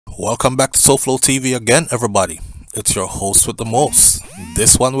Welcome back to SouFLoTV again, everybody. It's your host with the most.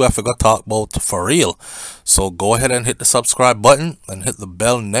 This one we have to talk about for real. So go ahead and hit the subscribe button and hit the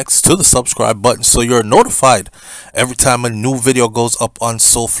bell next to the subscribe button so you're notified every time a new video goes up on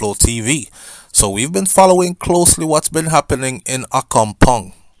SouFLoTV. So we've been following closely what's been happening in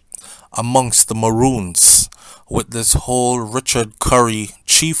Accompong amongst the Maroons with this whole Richard Curry,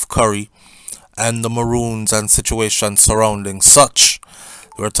 Chief Curry, and the Maroons and situation surrounding such.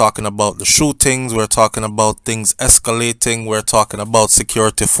 We're talking about the shootings, we're talking about things escalating, we're talking about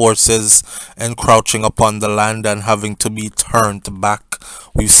security forces encroaching upon the land and having to be turned back.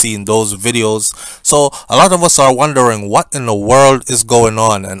 We've seen those videos. So a lot of us are wondering what in the world is going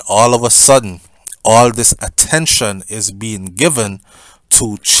on, and all of a sudden all this attention is being given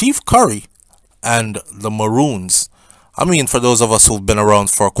to Chief Curry and the Maroons. I mean, for those of us who've been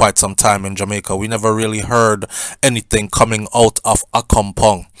around for quite some time in Jamaica, we never really heard anything coming out of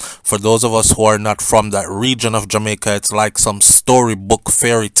Accompong. For those of us who are not from that region of Jamaica, it's like some storybook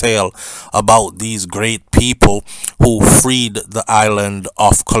fairy tale about these great people who freed the island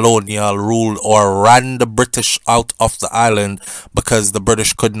of colonial rule or ran the British out of the island because the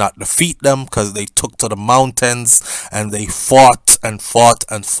British could not defeat them because they took to the mountains and they fought and fought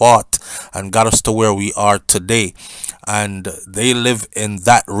and fought and got us to where we are today. And they live in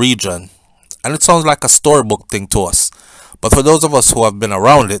that region, and it sounds like a storybook thing to us, but for those of us who have been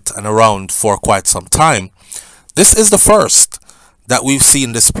around it and around for quite some time, this is the first that we've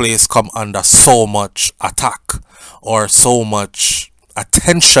seen this place come under so much attack or so much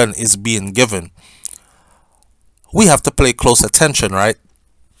attention is being given. We have to pay close attention, right?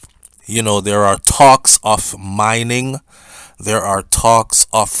 You know, there are talks of mining. There are talks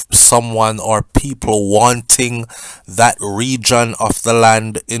of someone or people wanting that region of the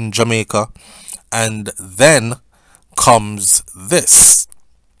land in Jamaica. And then comes this.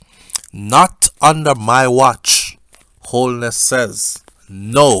 Not under my watch. Holness says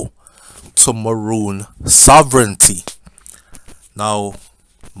no to Maroon sovereignty. Now,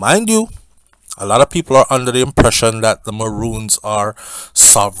 mind you, a lot of people are under the impression that the Maroons are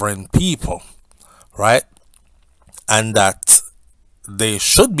sovereign people, right? And that they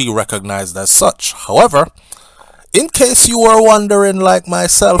should be recognized as such. However, in case you were wondering like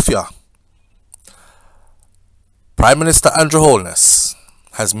myself, Prime Minister Andrew Holness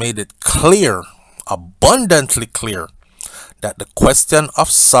has made it clear, abundantly clear, that the question of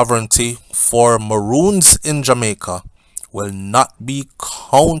sovereignty for Maroons in Jamaica will not be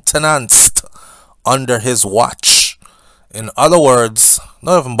countenanced under his watch. In other words,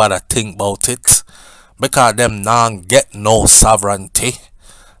 not even bother think about it, because them not get no sovereignty.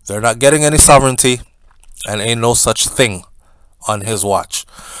 They're not getting any sovereignty, and ain't no such thing on his watch.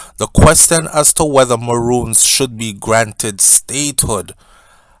 The question as to whether Maroons should be granted statehood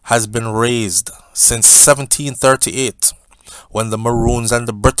has been raised since 1738, when the Maroons and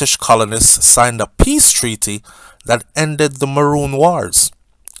the British colonists signed a peace treaty that ended the Maroon Wars.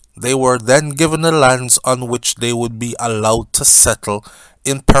 They were then given the lands on which they would be allowed to settle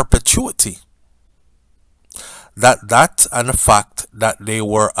in perpetuity. That and the fact that they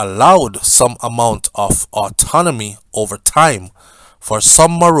were allowed some amount of autonomy over time for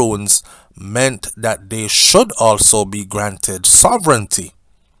some Maroons meant that they should also be granted sovereignty.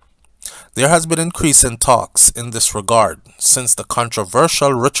 There has been increasing talks in this regard since the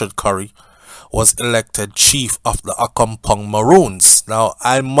controversial Richard Curry was elected chief of the Accompong Maroons. Now,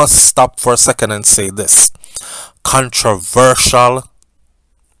 I must stop for a second and say this. Controversial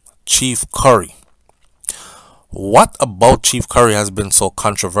Chief Curry. What about Chief Curry has been so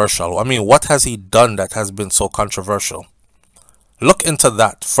controversial? I mean, what has he done that has been so controversial? Look into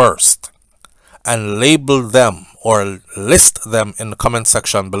that first and label them or list them in the comment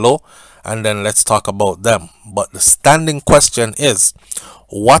section below, and then let's talk about them. But the standing question is,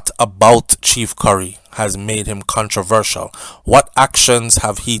 what about Chief Curry has made him controversial? What actions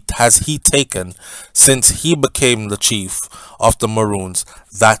has he taken since he became the chief of the Maroons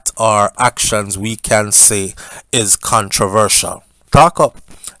that are actions we can say is controversial? Talk up.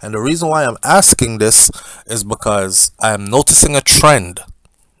 And the reason why I'm asking this is because I'm noticing a trend.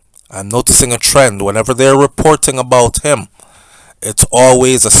 I'm noticing a trend whenever they're reporting about him. It's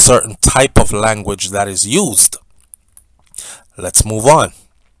always a certain type of language that is used. Let's move on.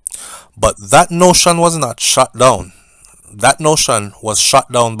 But that notion was not shut down. That notion was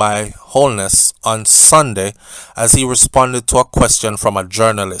shut down by Holness on Sunday as he responded to a question from a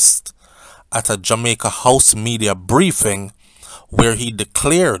journalist at a Jamaica House media briefing, where he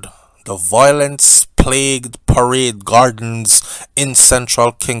declared the violence-plagued parade gardens in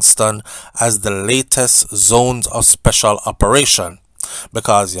central Kingston as the latest zones of special operation.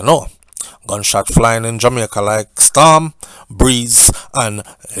 because you know, gunshot flying in Jamaica like storm, breeze, and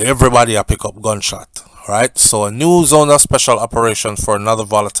everybody a pick up gunshot. Right? So a new zone of special operations for another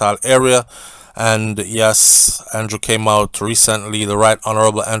volatile area. And yes, Andrew came out recently, the Right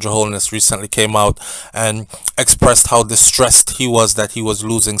Honorable Andrew Holness recently came out and expressed how distressed he was that he was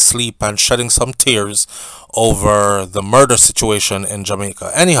losing sleep and shedding some tears over the murder situation in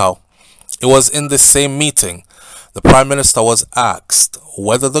Jamaica. Anyhow, it was in this same meeting the Prime Minister was asked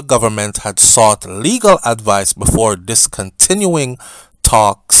whether the government had sought legal advice before discontinuing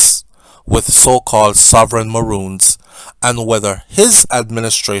talks with so-called sovereign Maroons, and whether his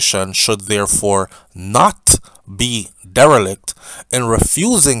administration should therefore not be derelict in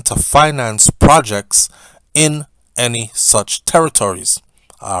refusing to finance projects in any such territories.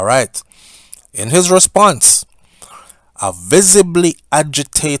 Alright. In his response, a visibly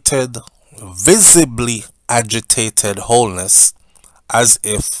agitated Holness, as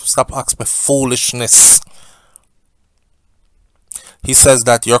if, stop asking me foolishness. He says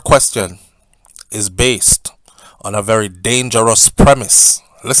that your question is based on a very dangerous premise.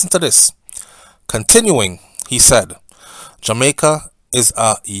 Listen to this. Continuing, he said, Jamaica is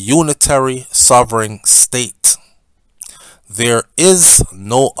a unitary sovereign state. There is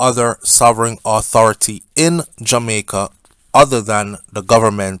no other sovereign authority in Jamaica other than the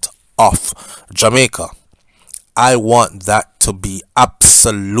government of Jamaica. I want that to be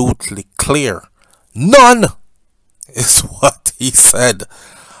absolutely clear. None is what he said.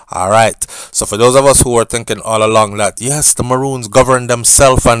 Alright, so for those of us who were thinking all along that yes, the Maroons govern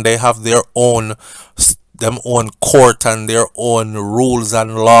themselves and they have their own court and their own rules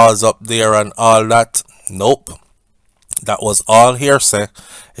and laws up there and all that, nope, that was all hearsay.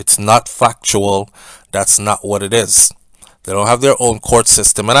 It's not factual. That's not what it is. They don't have their own court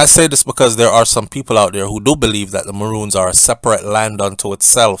system. And I say this because there are some people out there who do believe that the Maroons are a separate land unto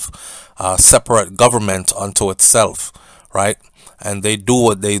itself, a separate government unto itself, right? And they do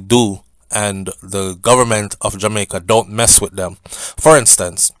what they do, and the government of Jamaica don't mess with them. For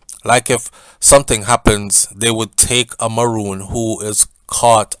instance, like if something happens, they would take a Maroon who is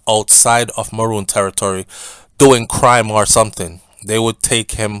caught outside of Maroon territory doing crime or something. They would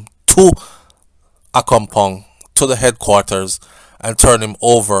take him to Accompong, to the headquarters, and turn him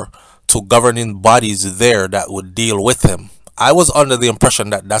over to governing bodies there that would deal with him. I was under the impression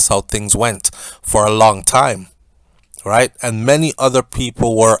that that's how things went for a long time, right? And many other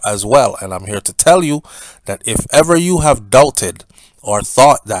people were as well. And I'm here to tell you that if ever you have doubted or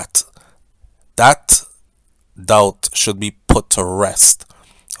thought that, that doubt should be put to rest.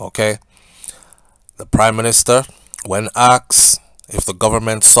 Okay? The Prime Minister, when asked if the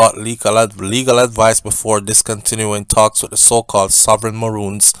government sought legal advice before discontinuing talks with the so-called sovereign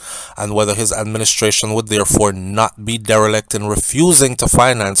Maroons, and whether his administration would therefore not be derelict in refusing to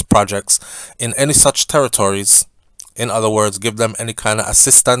finance projects in any such territories, in other words, give them any kind of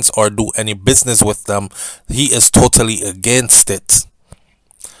assistance or do any business with them, he is totally against it.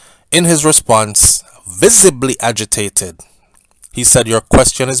 In his response, visibly agitated, he said, your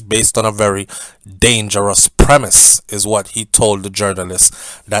question is based on a very dangerous premise, is what he told the journalist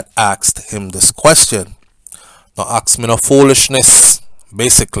that asked him this question. Now, ask me no foolishness,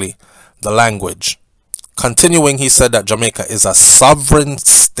 basically, the language. Continuing, he said that Jamaica is a sovereign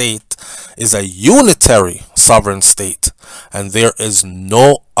state, is a unitary sovereign state, and there is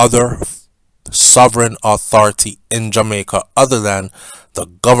no other sovereign authority in Jamaica other than the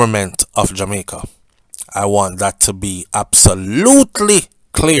government of Jamaica. I want that to be absolutely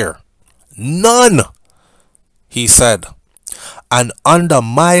clear. None, he said. And under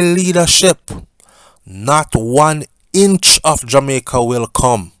my leadership, not 1 inch of Jamaica will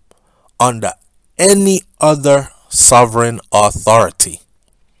come under any other sovereign authority.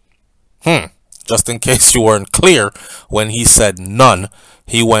 Just in case you weren't clear, when he said none,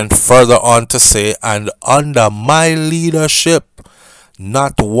 he went further on to say, and under my leadership,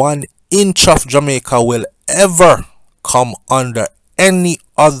 not 1 inch of Jamaica will ever come under any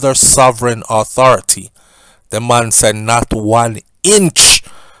other sovereign authority. The man said not 1 inch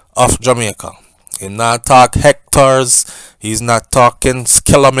of Jamaica. He's not talking hectares, he's not talking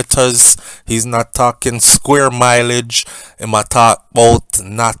kilometers, he's not talking square mileage, he might talk about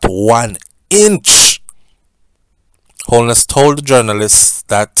not 1 inch. Holness told the journalists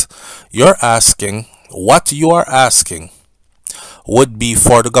that what you are asking would be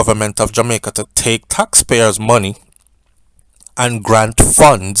for the government of Jamaica to take taxpayers' money and grant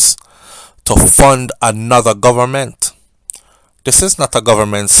funds to fund another government. This is not a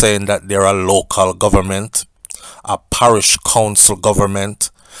government saying that they're a local government, a parish council government,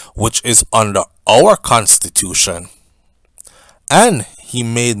 which is under our constitution. And he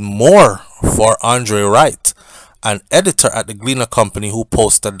made more for Andre Wright, an editor at the Gleaner Company, who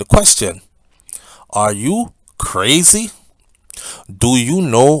posted the question: are you crazy? Do you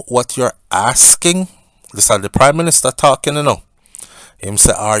know what you're asking? This is the Prime Minister talking, you know. Him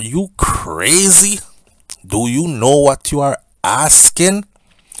say, are you crazy? Do you know what you are asking?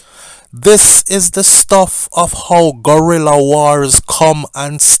 This is the stuff of how guerrilla wars come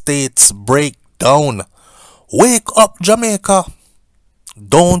and states break down. Wake up, Jamaica.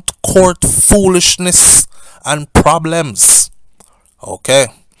 Don't court foolishness and problems. Okay.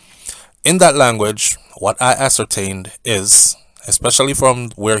 In that language, what I ascertained is, especially from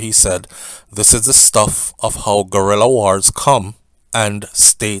where he said, this is the stuff of how guerrilla wars come and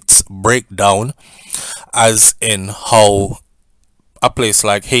states break down, as in how a place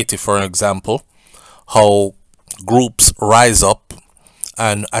like Haiti, for example, how groups rise up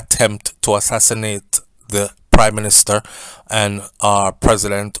and attempt to assassinate the prime minister and our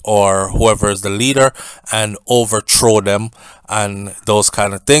president or whoever is the leader and overthrow them and those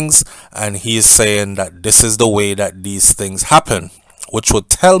kind of things. And he is saying that this is the way that these things happen, which would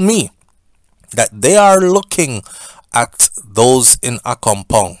tell me that they are looking at those in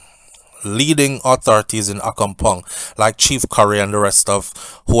Akompong, leading authorities in Akompong, like Chief Curry and the rest of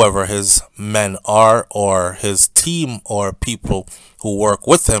whoever his men are, or his team, or people who work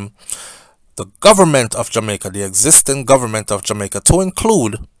with him. The government of Jamaica, the existing government of Jamaica, to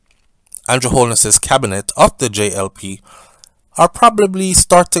include Andrew Holness's cabinet of the JLP, are probably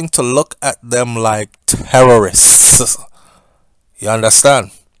starting to look at them like terrorists. You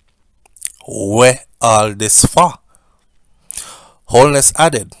understand? Where all this for? Holness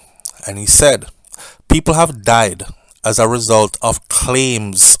added, and he said, people have died as a result of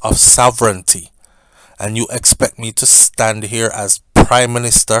claims of sovereignty. And you expect me to stand here as Prime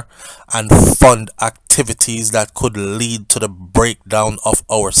Minister and fund activities that could lead to the breakdown of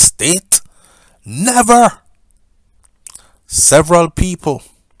our state? Never! Several people,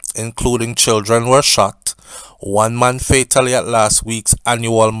 including children, were shot. One man fatally at last week's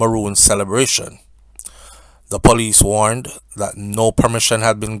annual Maroon celebration. The police warned that no permission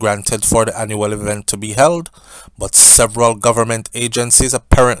had been granted for the annual event to be held, but several government agencies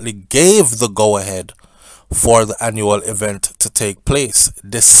apparently gave the go-ahead for the annual event to take place,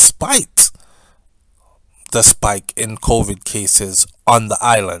 despite the spike in COVID cases on the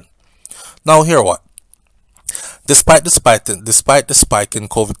island. Now, hear what? Despite the spike in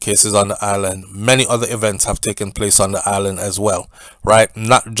COVID cases on the island, many other events have taken place on the island as well, right?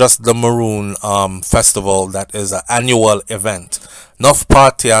 Not just the Maroon festival that is an annual event. Enough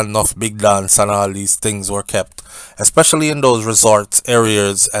party and enough big dance and all these things were kept, especially in those resort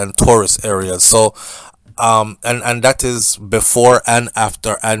areas and tourist areas. So, and that is before and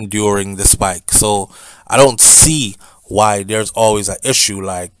after and during the spike. So I don't see why there's always an issue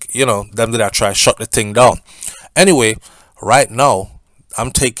like, you know, them that try to shut the thing down. Anyway, right now,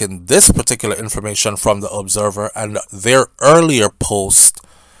 I'm taking this particular information from the Observer, and their earlier post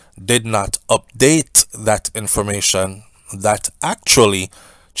did not update that information, that actually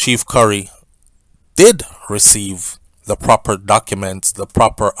Chief Curry did receive the proper documents, the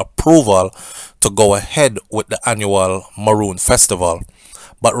proper approval to go ahead with the annual Maroon Festival.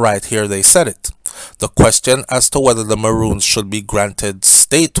 But right here they said it. The question as to whether the Maroons should be granted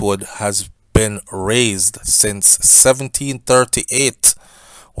statehood has been raised since 1738,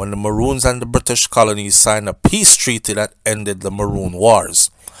 when the Maroons and the British colonies signed a peace treaty that ended the Maroon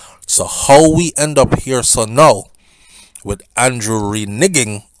Wars. So how we end up here so now, with Andrew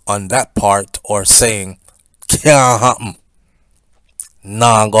reneging on that part, or saying can't happen,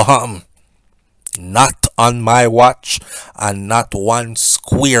 nah go happen, not on my watch, and not one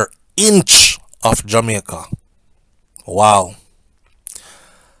square inch of Jamaica. Wow.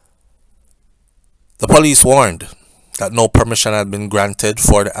 The police warned that no permission had been granted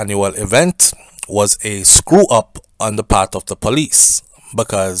for the annual event was a screw up on the part of the police,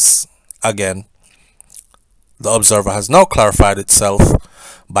 because, again, the Observer has now clarified itself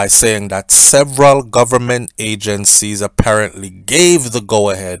by saying that several government agencies apparently gave the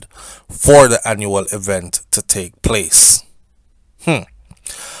go-ahead for the annual event to take place.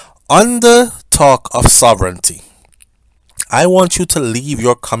 On the talk of sovereignty, I want you to leave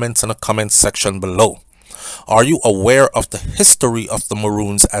your comments in the comment section below. Are you aware of the history of the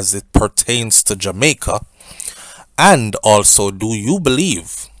Maroons as it pertains to Jamaica? And also, do you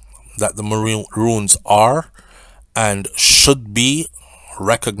believe that the Maroons are and should be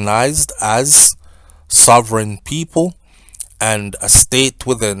recognized as sovereign people and a state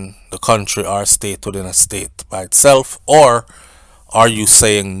within the country, or a state within a state by itself? Or are you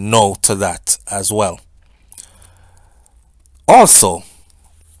saying no to that as well? Also,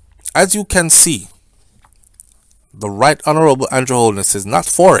 as you can see, the Right Honorable Andrew Holness is not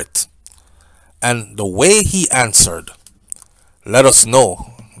for it. And the way he answered let us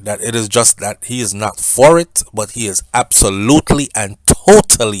know that it is just that he is not for it, but he is absolutely and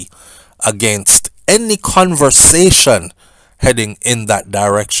totally against any conversation heading in that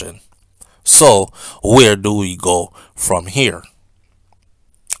direction. So, where do we go from here?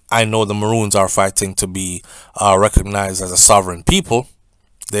 I know the Maroons are fighting to be recognized as a sovereign people.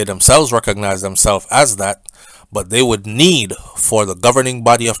 They themselves recognize themselves as that, but they would need for the governing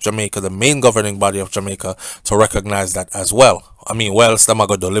body of Jamaica, the main governing body of Jamaica, to recognize that as well. I mean, well, else them are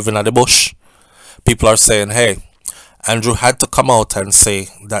going to live in the bush. People are saying, hey, Andrew had to come out and say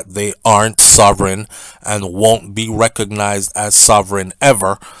that they aren't sovereign and won't be recognized as sovereign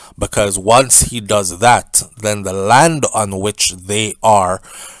ever, because once he does that, then the land on which they are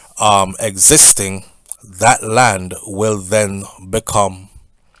existing, that land will then become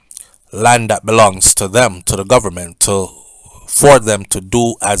land that belongs to them, to the government, for them to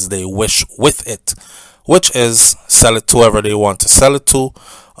do as they wish with it, which is sell it to whoever they want to sell it to,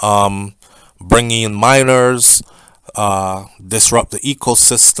 bring in minors, disrupt the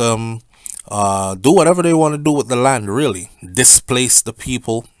ecosystem, do whatever they want to do with the land, really. Displace the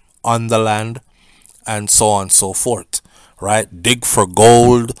people on the land, and so on and so forth, right? Dig for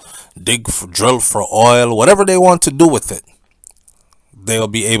gold, drill for oil, whatever they want to do with it, they'll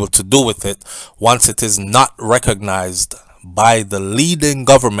be able to do with it once it is not recognized by the leading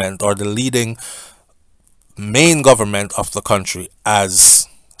government or the leading main government of the country as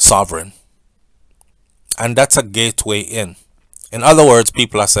sovereign. And that's a gateway in. In other words,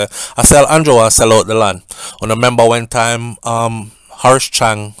 people I say Andrew I sell out the land. I remember one time Horace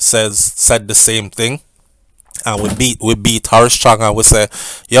Chang said the same thing, and we beat Horace Chang, and we say,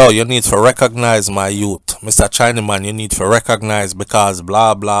 yo, you need to recognize my youth, Mr. Chinaman, you need to recognize because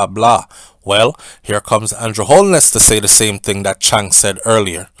blah blah blah. Well, here comes Andrew Holness to say the same thing that Chang said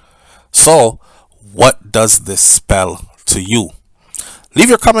earlier. So what does this spell to you? Leave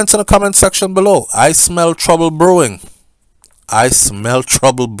your comments in the comment section below. I smell trouble brewing. I smell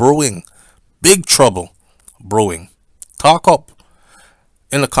trouble brewing. Big trouble brewing. Talk up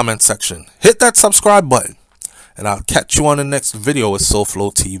in the comment section. Hit that subscribe button, and I'll catch you on the next video with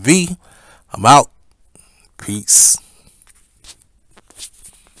SouFLoTV. I'm out. Peace.